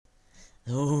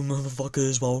Oh,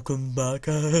 motherfuckers, welcome back.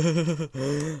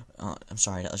 Oh, I'm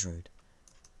sorry, that was rude.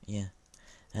 Yeah.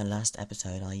 Last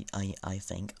episode, I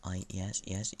think, yes,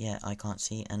 yeah, I can't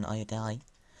see, and I die.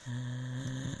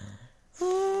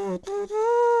 Oh,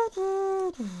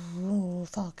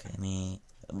 fuck me.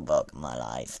 Fuck my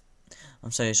life.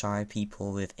 I'm so sorry,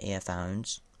 people with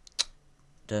earphones.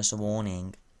 Just a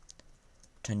warning.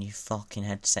 Turn your fucking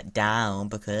headset down,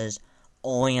 because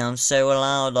I am so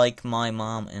loud, like my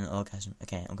mom in orgasm.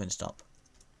 Okay, I'm gonna stop.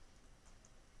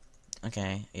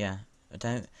 Okay, yeah. I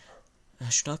don't.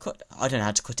 Should I cut? I don't know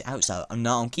how to cut it out, so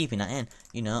I'm keeping that in.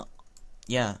 You know.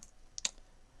 Yeah.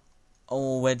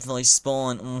 Oh, where do I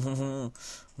spawn?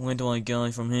 Where do I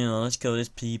go from here? Let's kill these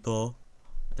people.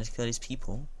 Let's kill these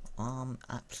people.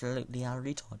 Absolutely a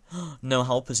retard. No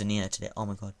helpers in here today. Oh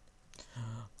my god.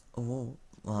 Oh,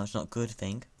 well, it's not a good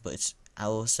thing, but it's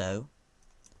also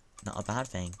not a bad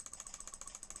thing.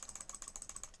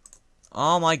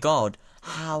 Oh my god.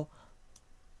 How?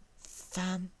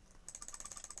 Fam.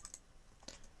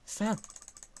 Fam.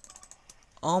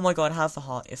 Oh my god, half a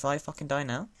heart. If I fucking die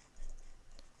now.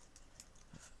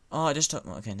 Oh, I just took.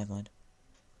 Okay, never mind.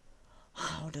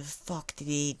 How the fuck did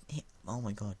he hit? Oh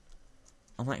my god.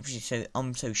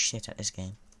 I'm so shit at this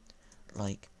game.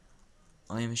 Like,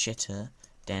 I am shitter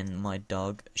than my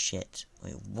dog shit.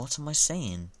 Wait, what am I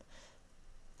saying?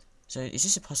 So, is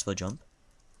this a possible jump?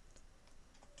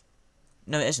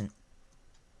 No, it isn't.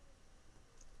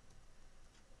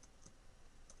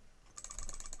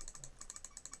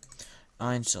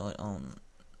 I'm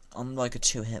like a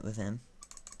 2-hit with him.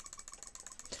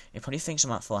 He probably thinks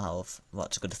I'm at full health.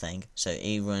 What's a good thing. So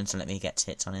he runs and let me get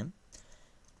hits on him.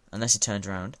 Unless he turns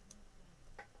around.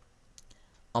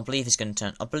 I believe he's going to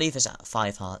turn. I believe he's at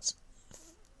 5 hearts.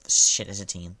 Shit, as a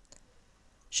team.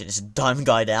 Shit, there's a diamond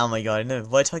guy there. Oh my god, no.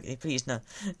 Why target? Please, no.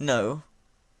 No.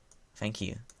 Thank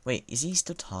you. Wait, is he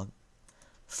still target?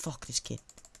 Fuck this kid.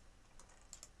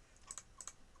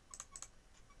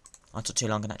 I took too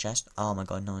long in that chest. Oh my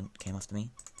god, no one came after me.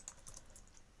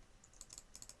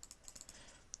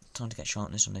 Time to get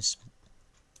sharpness on this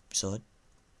sword.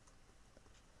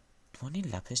 Do I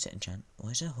need lapis to enchant?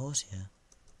 Why is there a horse here?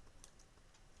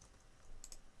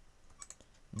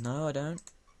 No, I don't.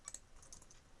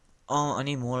 Oh, I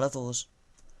need more levels.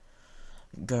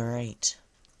 Great.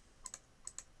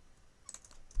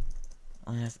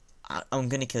 I'm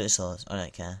gonna kill this horse. I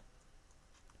don't care.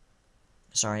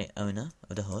 Sorry, owner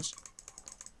of the horse.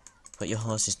 But your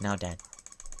horse is now dead.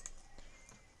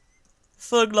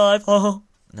 Thug life, oh.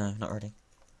 No, not really.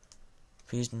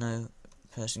 Please, no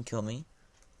person kill me.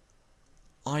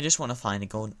 I just want to find a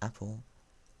golden apple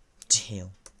to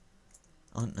heal.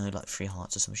 I don't know, like 3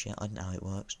 hearts or some shit. I don't know how it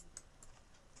works.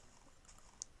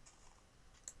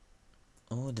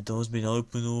 Oh, the door's been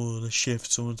open. Oh, the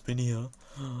shift. Someone's been here.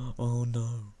 Oh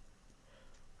no.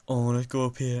 Oh, let's go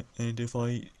up here. And if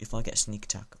I get sneak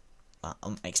attack,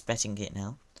 I'm expecting it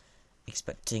now.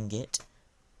 Expecting it.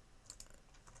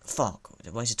 Fuck.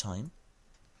 Waste of time.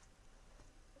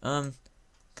 Can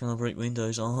I break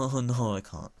windows? Oh no, I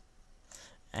can't.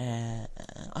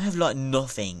 I have like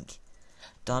nothing.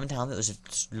 Diamond helmet was a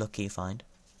lucky find.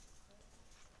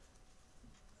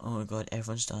 Oh my god,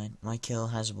 everyone's dying. My kill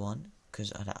has 1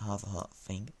 because of that half a heart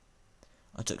thing.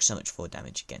 I took so much 4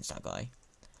 damage against that guy.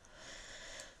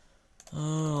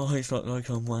 Oh, it's not like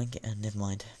I'm wanking. Never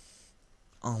mind.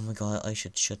 Oh my god, I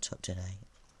should shut up today.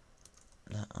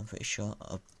 Like, I'm pretty sure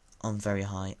I'm very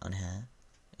high on hair.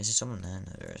 Is there someone there?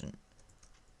 No, there isn't.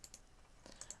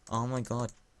 Oh my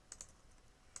god.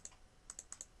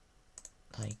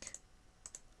 Like,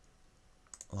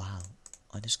 wow.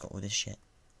 I just got all this shit.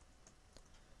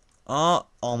 Oh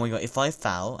my god. If I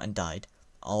fell and died,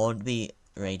 I would be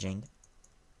raging.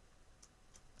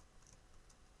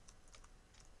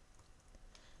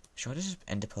 Should I just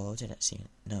ender pearl to that ceiling?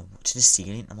 No, to the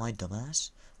ceiling? Am I a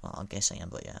dumbass? Well, I guess I am,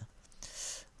 but yeah.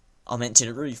 I meant to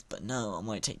the roof, but no, I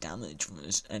might take damage from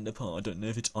this ender pearl. I don't know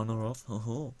if it's on or off.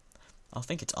 Oh, I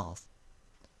think it's off.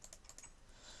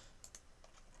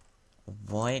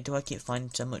 Why do I keep finding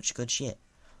so much good shit?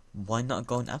 Why not a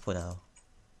golden apple though?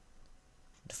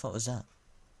 What the fuck was that?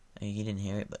 Oh, you didn't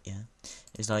hear it, but yeah.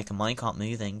 It's like a minecart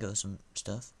moving or some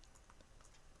stuff.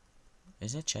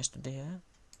 Is there a chest under here?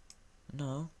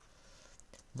 No.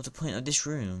 What's the point of this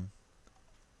room?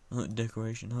 Oh,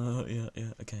 decoration. Oh, yeah,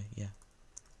 okay, yeah.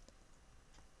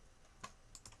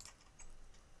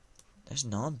 There's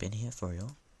no one been here for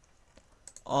real.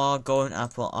 Oh, golden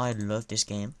apple. I love this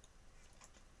game.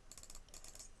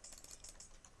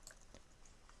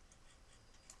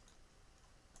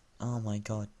 Oh my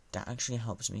god, that actually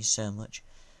helps me so much.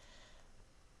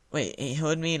 Wait, it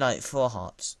healed me like 4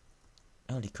 hearts.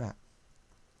 Holy crap.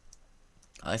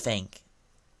 I think.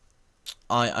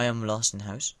 I am lost in the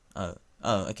house. Oh,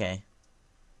 okay.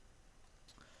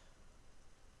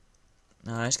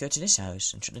 Now let's go to this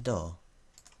house and shut the door.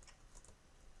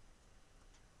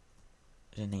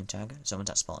 There's a name tag. Someone's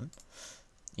at spawn.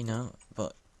 You know,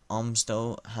 but I'm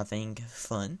still having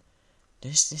fun.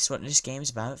 This is what this game is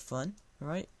about. Fun,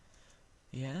 right?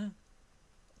 Yeah,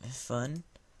 fun.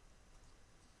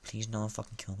 Please no one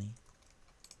fucking kill me.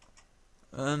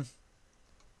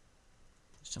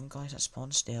 Some guys that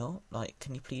spawn still. Like,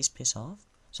 can you please piss off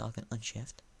so I can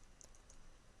unshift?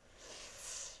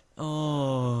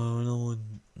 Oh no,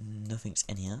 nothing's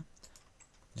in here. I'm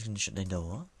just gonna shut the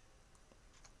door.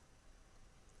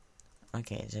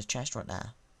 Okay, there's a chest right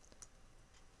there.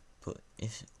 But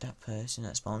if that person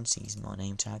that spawned sees my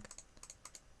name tag.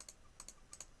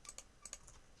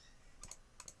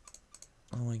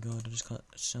 Oh my god, I just got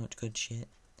so much good shit.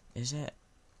 Is there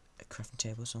a crafting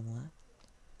table somewhere?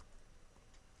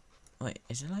 Wait,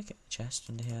 is there like a chest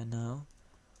under here? No.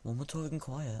 One more talking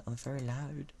quiet. I'm very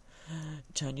loud.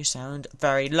 Turn your sound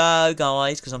very low,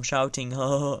 guys, because I'm shouting.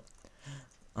 Oh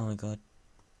my god.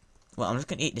 Well, I'm just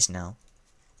gonna eat this now.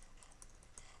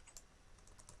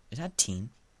 Is that team?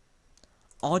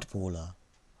 Oddballer.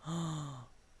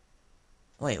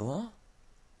 Wait, what?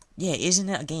 Yeah, isn't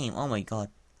that a game? Oh my god.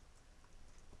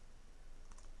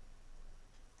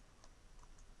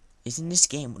 Isn't this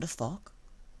game? What the fuck?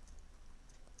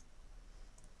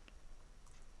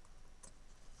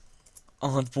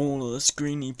 Oddballer,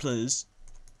 Screenie, please.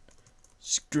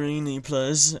 Screenie,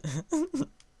 please.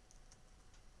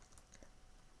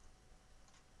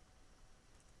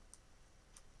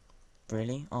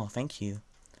 Really? Oh, thank you.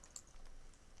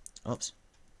 Oops.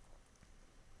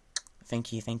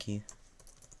 Thank you.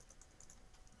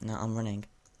 No, I'm running.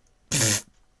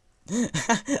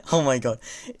 Oh my god.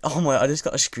 Oh my, I just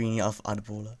got a Screenie off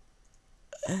Oddballer.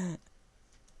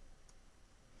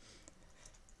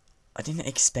 I didn't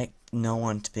expect no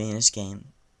one to be in this game.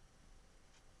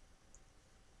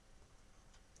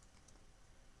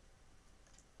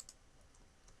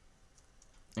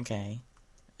 Okay.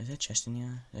 Is there a chest in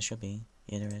here? There should be.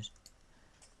 Yeah, there is.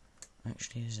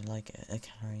 Actually, there's like a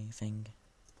carry thing.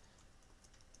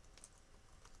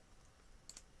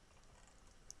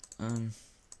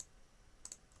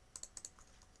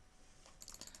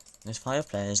 There's 5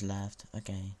 players left.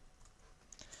 Okay.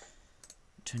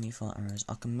 24 arrows.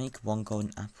 I can make 1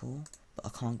 golden apple, but I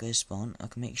can't go spawn. I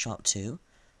can make sharp 2.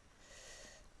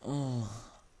 Oh,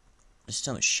 there's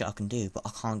so much shit I can do, but I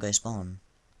can't go spawn.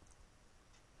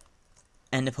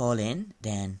 End the pearl in,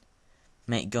 then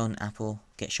make golden apple,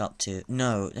 get sharp 2.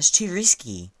 No, that's too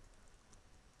risky.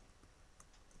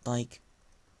 Like,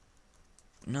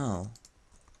 no.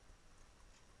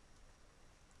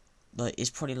 Like, it's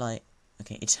probably like,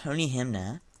 okay, it's only him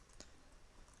there.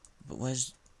 But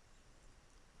where's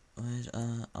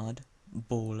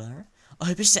Oddballer? I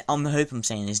hope I'm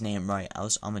saying his name right,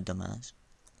 else I'm a dumbass.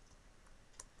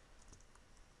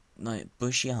 Like,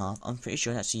 Bushy Half, I'm pretty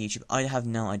sure that's a YouTube. I have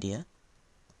no idea.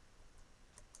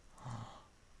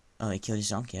 Oh, he killed his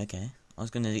donkey, okay. I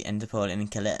was gonna end the pearl in and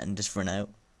kill it and just run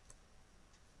out.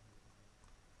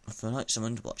 I feel like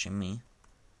someone's watching me.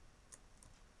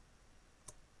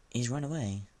 He's run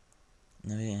away.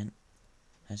 No, he ain't.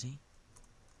 Has he?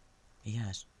 He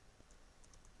has.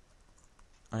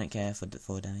 I don't care for the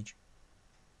 4 damage.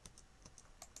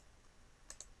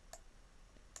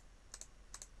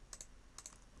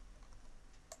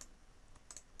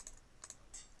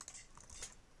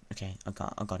 Okay, I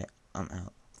got it. I'm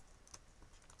out.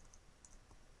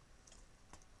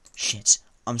 Shit,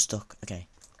 I'm stuck. Okay.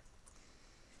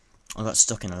 I got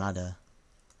stuck in a ladder.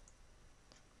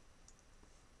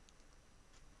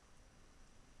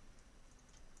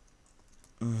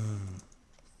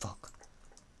 Fuck.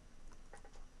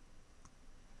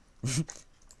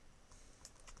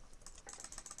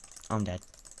 I'm dead.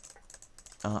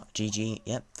 GG.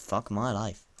 Yep, fuck my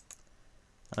life.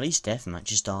 At least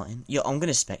deathmatch is starting. Yo, I'm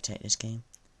gonna spectate this game.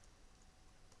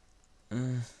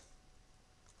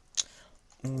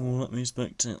 Oh, let me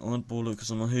spectate Oddballer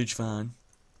because I'm a huge fan.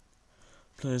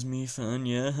 Plays me fan,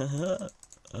 yeah.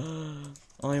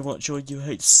 I watch all you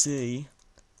hate to see.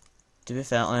 To be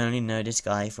fair, I only know this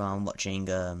guy from watching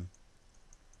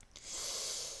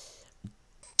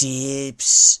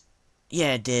Dibs.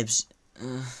 Yeah, Dibs.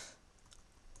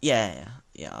 Yeah,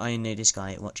 I know this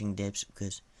guy watching Dibs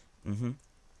because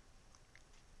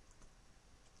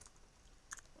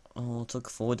Oh, took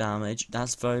 4 damage.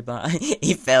 That's very bad.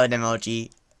 He failed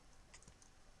emoji.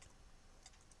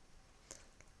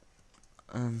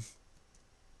 Why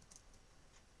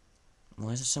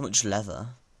is there so much leather?